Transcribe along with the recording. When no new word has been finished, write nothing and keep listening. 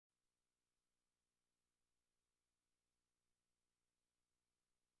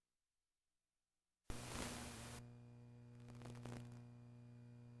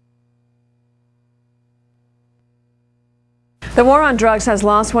The war on drugs has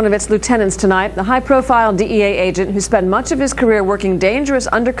lost one of its lieutenants tonight. The high-profile DEA agent who spent much of his career working dangerous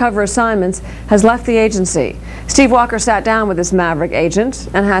undercover assignments has left the agency. Steve Walker sat down with this maverick agent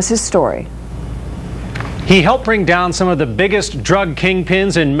and has his story. He helped bring down some of the biggest drug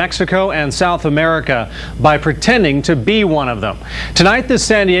kingpins in Mexico and South America by pretending to be one of them. Tonight, this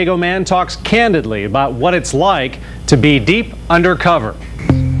San Diego man talks candidly about what it's like to be deep undercover.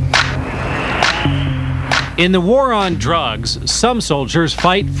 In the war on drugs, some soldiers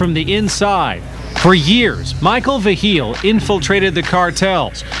fight from the inside. For years, MikeVigil infiltrated the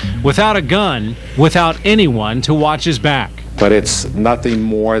cartels without a gun, without anyone to watch his back. But it's nothing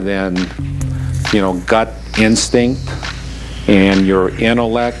more than, gut instinct and your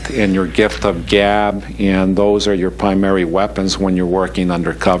intellect and your gift of gab, and those are your primary weapons when you're working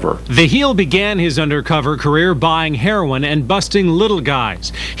undercover. Vigil began his undercover career buying heroin and busting little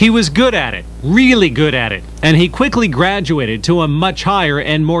guys. He was good at it, really good at it, and he quickly graduated to a much higher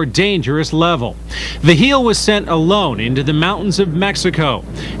and more dangerous level. Vigil was sent alone into the mountains of Mexico,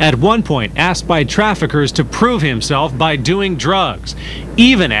 at one point asked by traffickers to prove himself by doing drugs,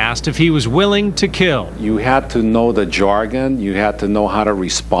 even asked if he was willing to kill. You had to know the jargon, you had to know how to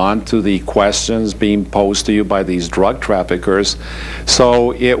respond to the questions being posed to you by these drug traffickers.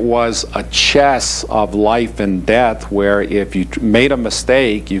 So it was a chess of life and death where if you made a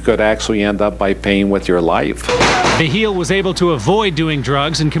mistake, you could actually end up by paying with your life. Vigil was able to avoid doing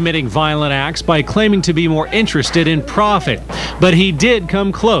drugs and committing violent acts by claiming to be more interested in profit. But he did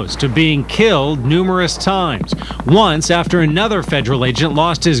come close to being killed numerous times. Once after another federal agent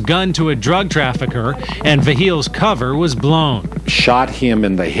lost his gun to a drug trafficker and Vigil's cover was blown. Shot him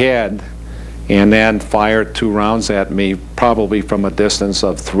in the head and then fired 2 rounds at me, probably from a distance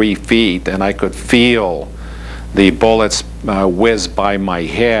of 3 feet, and I could feel the bullets whiz by my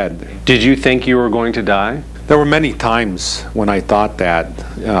head. Did you think you were going to die? There were many times when I thought that,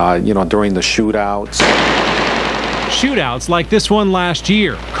 during the shootouts. Shootouts like this one last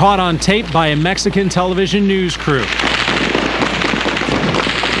year, caught on tape by a Mexican television news crew.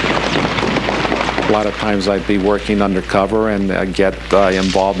 A lot of times I'd be working undercover and get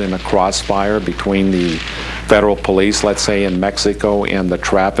involved in a crossfire between the federal police, let's say in Mexico, and the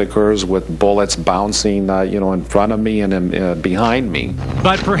traffickers with bullets bouncing, in front of me and behind me.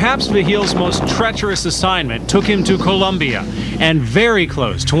 But perhaps Vigil's most treacherous assignment took him to Colombia, and very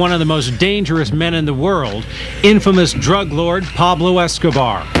close to one of the most dangerous men in the world, infamous drug lord Pablo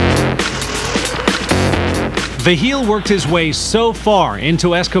Escobar. Vigil worked his way so far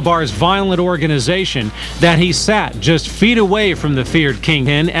into Escobar's violent organization that he sat just feet away from the feared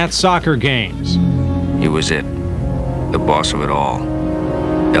kingpin at soccer games. He was it, the boss of it all,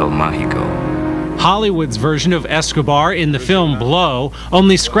 El Mágico. Hollywood's version of Escobar in the film Blow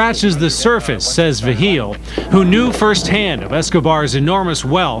only scratches the surface, says Vigil, who knew firsthand of Escobar's enormous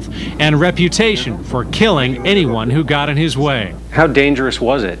wealth and reputation for killing anyone who got in his way. How dangerous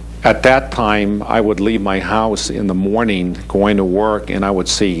was it? At that time, I would leave my house in the morning going to work, and I would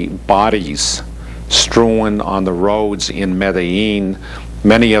see bodies strewn on the roads in Medellin.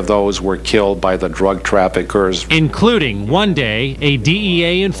 Many of those were killed by the drug traffickers, including one day a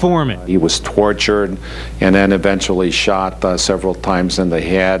DEA informant. He was tortured and then eventually shot several times in the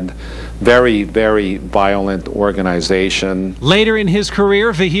head. Very, very violent organization. Later in his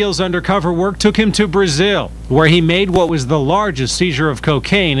career, Vigil's undercover work took him to Brazil, where he made what was the largest seizure of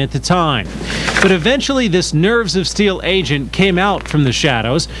cocaine at the time. But eventually this nerves of steel agent came out from the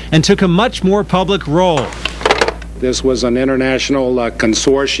shadows and took a much more public role. This was an international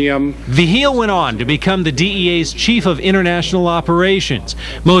consortium. Vigil went on to become the DEA's chief of international operations.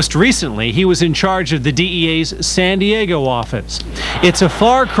 Most recently, he was in charge of the DEA's San Diego office. It's a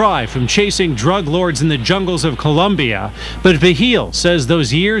far cry from chasing drug lords in the jungles of Colombia, but Vigil says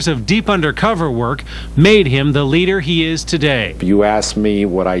those years of deep undercover work made him the leader he is today. If you ask me,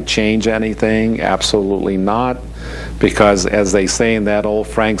 would I change anything? Absolutely not, because as they say in that old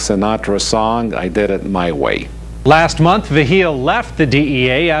Frank Sinatra song, I did it my way. Last month, Vigil left the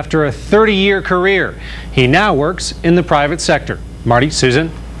DEA after a 30-year career. He now works in the private sector. Marty, Susan.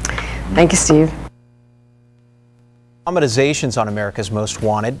 Thank you, Steve. Dramatizations on America's Most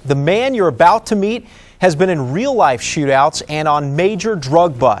Wanted. The man you're about to meet has been in real-life shootouts and on major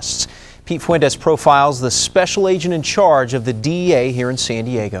drug busts. Pete Fuentes profiles the special agent in charge of the DEA here in San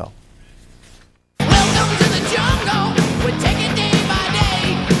Diego.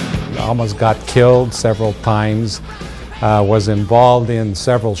 Almost got killed several times, was involved in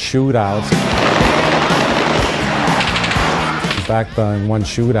several shootouts. In fact, in one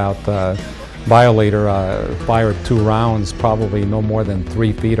shootout, the violator fired 2 rounds, probably no more than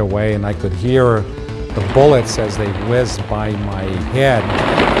 3 feet away, and I could hear the bullets as they whizzed by my head.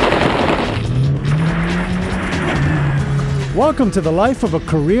 Welcome to the life of a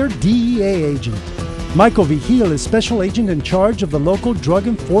career DEA agent. MikeVigil is special agent in charge of the local Drug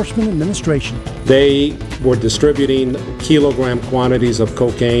Enforcement Administration. They were distributing kilogram quantities of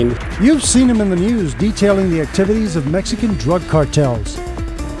cocaine. You've seen him in the news detailing the activities of Mexican drug cartels.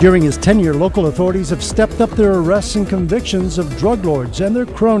 During his tenure, local authorities have stepped up their arrests and convictions of drug lords and their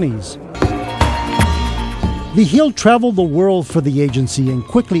cronies. Vigil traveled the world for the agency and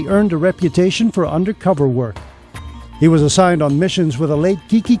quickly earned a reputation for undercover work. He was assigned on missions with the late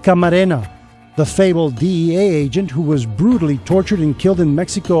Kiki Camarena, the fabled DEA agent who was brutally tortured and killed in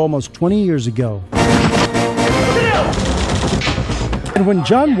Mexico almost 20 years ago. And when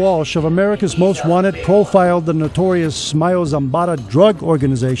John Walsh of America's Most Wanted profiled the notorious Mayo Zambada drug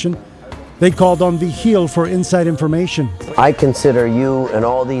organization, they called on Vigil for inside information. I consider you and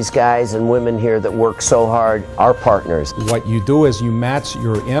all these guys and women here that work so hard our partners. What you do is you match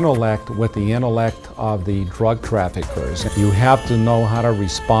your intellect with the intellect of the drug traffickers. You have to know how to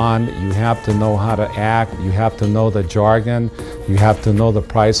respond, you have to know how to act, you have to know the jargon, you have to know the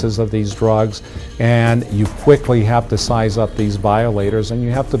prices of these drugs, and you quickly have to size up these violators, and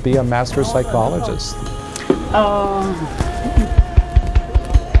you have to be a master psychologist.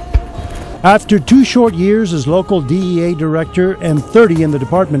 After 2 short years as local DEA director and 30 in the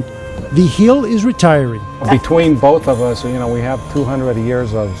department, Vigil is retiring. Between both of us, you know, we have 200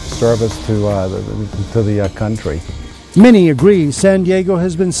 years of service to the country. Many agree San Diego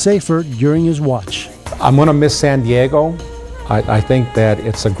has been safer during his watch. I'm going to miss San Diego. I think that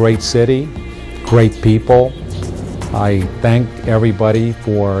it's a great city, great people. I thank everybody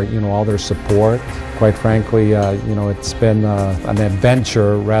for, you know, all their support. Quite frankly, you know, it's been an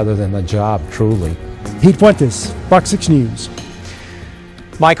adventure rather than a job, truly. Pete Fuentes, Fox 6 News.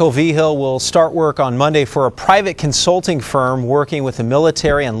 MikeVigil will start work on Monday for a private consulting firm working with the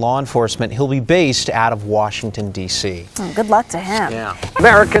military and law enforcement. He'll be based out of Washington, D.C. Oh, good luck to him. Yeah.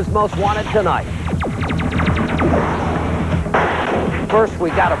 America's Most Wanted tonight. First, we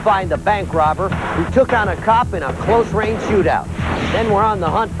got to find the bank robber who took on a cop in a close-range shootout. Then we're on the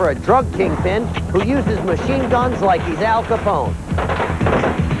hunt for a drug kingpin who uses machine guns like he's Al Capone.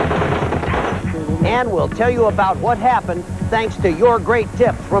 And we'll tell you about what happened thanks to your great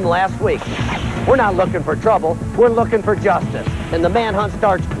tips from last week. We're not looking for trouble, we're looking for justice. And the manhunt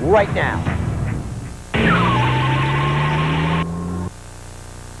starts right now.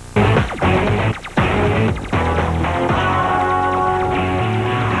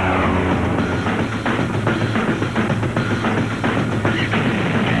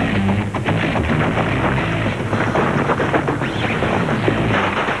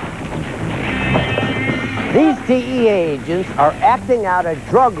 These DEA agents are acting out a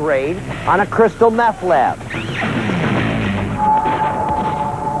drug raid on a crystal meth lab.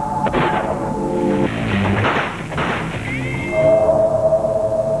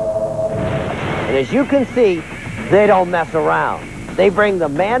 And as you can see, they don't mess around. They bring the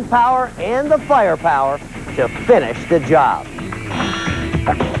manpower and the firepower to finish the job.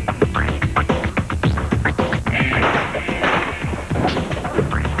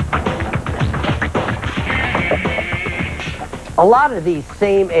 A lot of these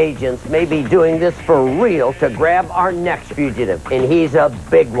same agents may be doing this for real to grab our next fugitive, and he's a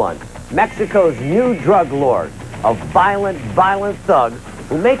big one. Mexico's new drug lord, a violent thug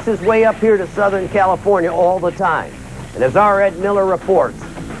who makes his way up here to Southern California all the time. And as our Ed Miller reports,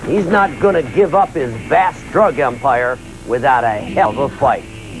 he's not going to give up his vast drug empire without a hell of a fight.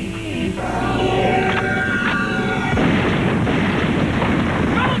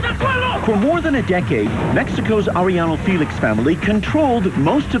 For more than a decade, Mexico's Arellano Felix family controlled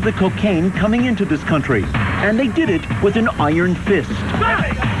most of the cocaine coming into this country. And they did it with an iron fist.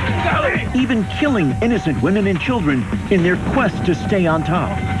 Even killing innocent women and children in their quest to stay on top.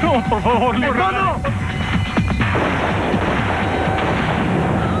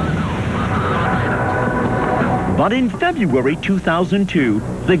 But in February 2002,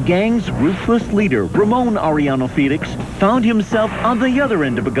 the gang's ruthless leader, Ramon Arellano Felix, found himself on the other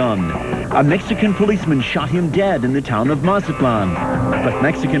end of a gun. A Mexican policeman shot him dead in the town of Mazatlan. But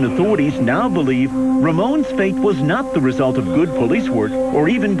Mexican authorities now believe Ramon's fate was not the result of good police work or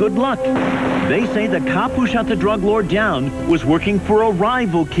even good luck. They say the cop who shot the drug lord down was working for a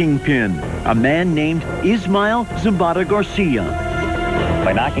rival kingpin, a man named Ismael Zambada Garcia.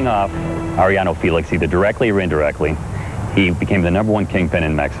 By knocking off Arellano Felix, either directly or indirectly, he became the #1 kingpin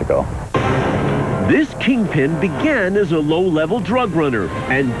in Mexico. This kingpin began as a low-level drug runner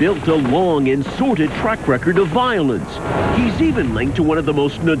and built a long and sordid track record of violence. He's even linked to one of the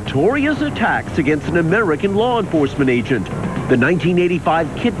most notorious attacks against an American law enforcement agent, the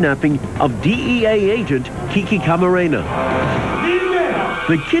 1985 kidnapping of DEA agent Kiki Camarena.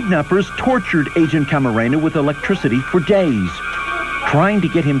 The kidnappers tortured Agent Camarena with electricity for days, trying to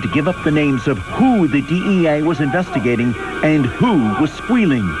get him to give up the names of who the DEA was investigating and who was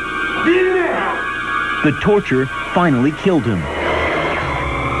squealing. The torture finally killed him.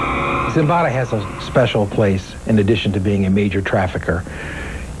 Zambada has a special place, in addition to being a major trafficker,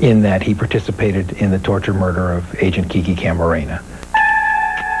 in that he participated in the torture murder of Agent Kiki Camarena.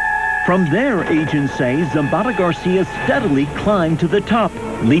 From there, agents say Zambada Garcia steadily climbed to the top,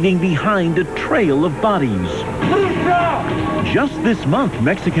 leaving behind a trail of bodies. Just this month,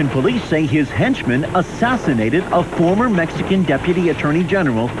 Mexican police say his henchmen assassinated a former Mexican deputy attorney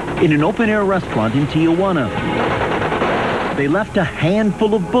general in an open-air restaurant in Tijuana. They left a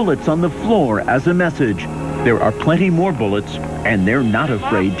handful of bullets on the floor as a message. There are plenty more bullets, and they're not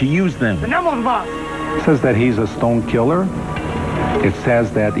afraid to use them. It says that he's a stone killer. It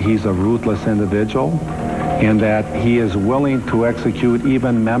says that he's a ruthless individual and that he is willing to execute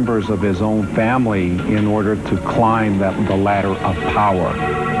even members of his own family in order to climb the ladder of power.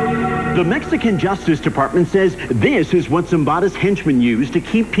 The Mexican Justice Department says this is what Zambada's henchmen use to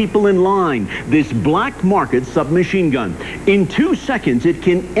keep people in line, this black market submachine gun. In 2 seconds, it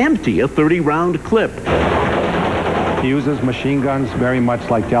can empty a 30-round clip. He uses machine guns very much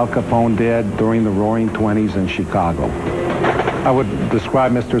like Al Capone did during the Roaring '20s in Chicago. I would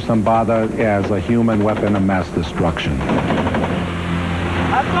describe Mr. Zambada as a human weapon of mass destruction.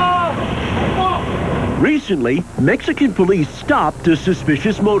 Recently, Mexican police stopped a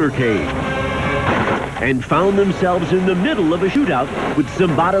suspicious motorcade and found themselves in the middle of a shootout with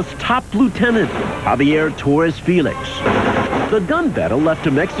Zambada's top lieutenant, Javier Torres Felix. The gun battle left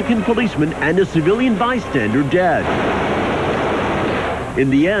a Mexican policeman and a civilian bystander dead.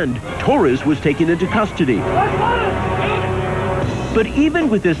 In the end, Torres was taken into custody. But even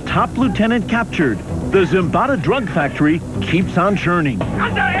with his top lieutenant captured, the Zambada drug factory keeps on churning.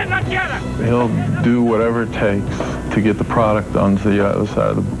 He'll do whatever it takes to get the product onto the other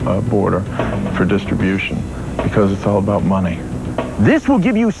side of the border for distribution, because it's all about money. This will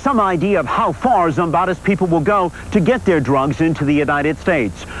give you some idea of how far Zambada's people will go to get their drugs into the United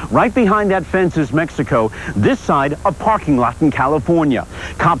States. Right behind that fence is Mexico. This side, a parking lot in California.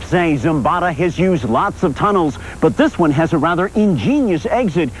 Cops say Zambada has used lots of tunnels, but this one has a rather ingenious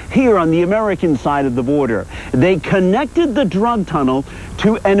exit here on the American side of the border. They connected the drug tunnel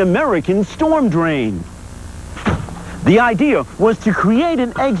to an American storm drain. The idea was to create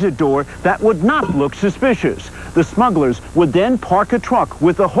an exit door that would not look suspicious. The smugglers would then park a truck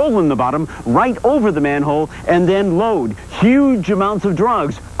with a hole in the bottom right over the manhole and then load huge amounts of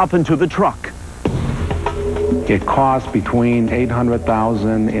drugs up into the truck. It costs between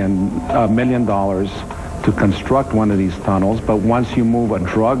 $800,000 and $1 million to construct one of these tunnels, but once you move a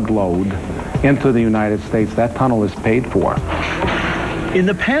drug load into the United States, that tunnel is paid for. In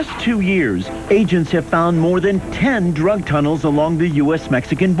the past 2 years, agents have found more than 10 drug tunnels along the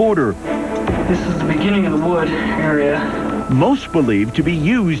U.S.-Mexican border. This is the beginning of the wood area. Most believed to be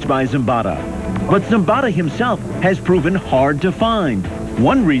used by Zambada. But Zambada himself has proven hard to find.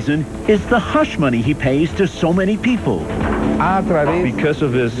 One reason is the hush money he pays to so many people. Because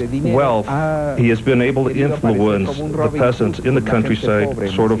of his wealth, he has been able to influence the peasants in the countryside,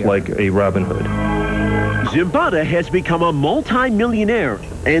 sort of like a Robin Hood. Zambada has become a multi-millionaire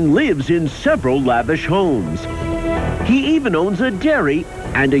and lives in several lavish homes. He even owns a dairy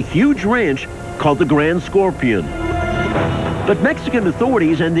and a huge ranch called the Grand Scorpion. But Mexican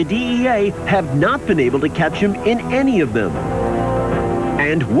authorities and the DEA have not been able to catch him in any of them.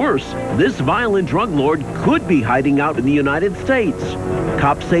 And worse, this violent drug lord could be hiding out in the United States.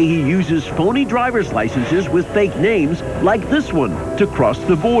 Cops say he uses phony driver's licenses with fake names like this one to cross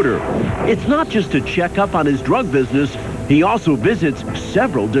the border. It's not just to check up on his drug business, he also visits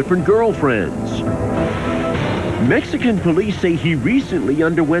several different girlfriends. Mexican police say he recently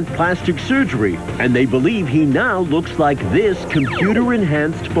underwent plastic surgery, and they believe he now looks like this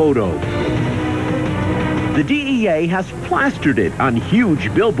computer-enhanced photo. The DEA has plastered it on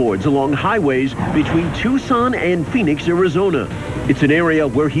huge billboards along highways between Tucson and Phoenix, Arizona. It's an area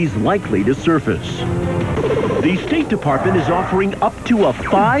where he's likely to surface. The State Department is offering up to a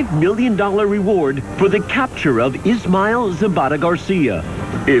 $5 million reward for the capture of Ismael Zambada Garcia.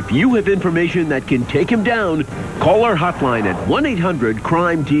 If you have information that can take him down, call our hotline at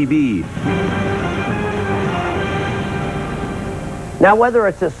 1-800-CRIME-TV. Now, whether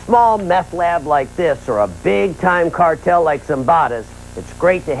it's a small meth lab like this or a big-time cartel like Zambada's, it's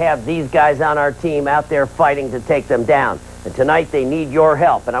great to have these guys on our team out there fighting to take them down. And tonight they need your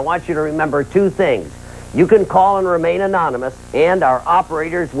help. And I want you to remember two things. You can call and remain anonymous, and our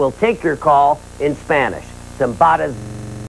operators will take your call in Spanish. Zambada's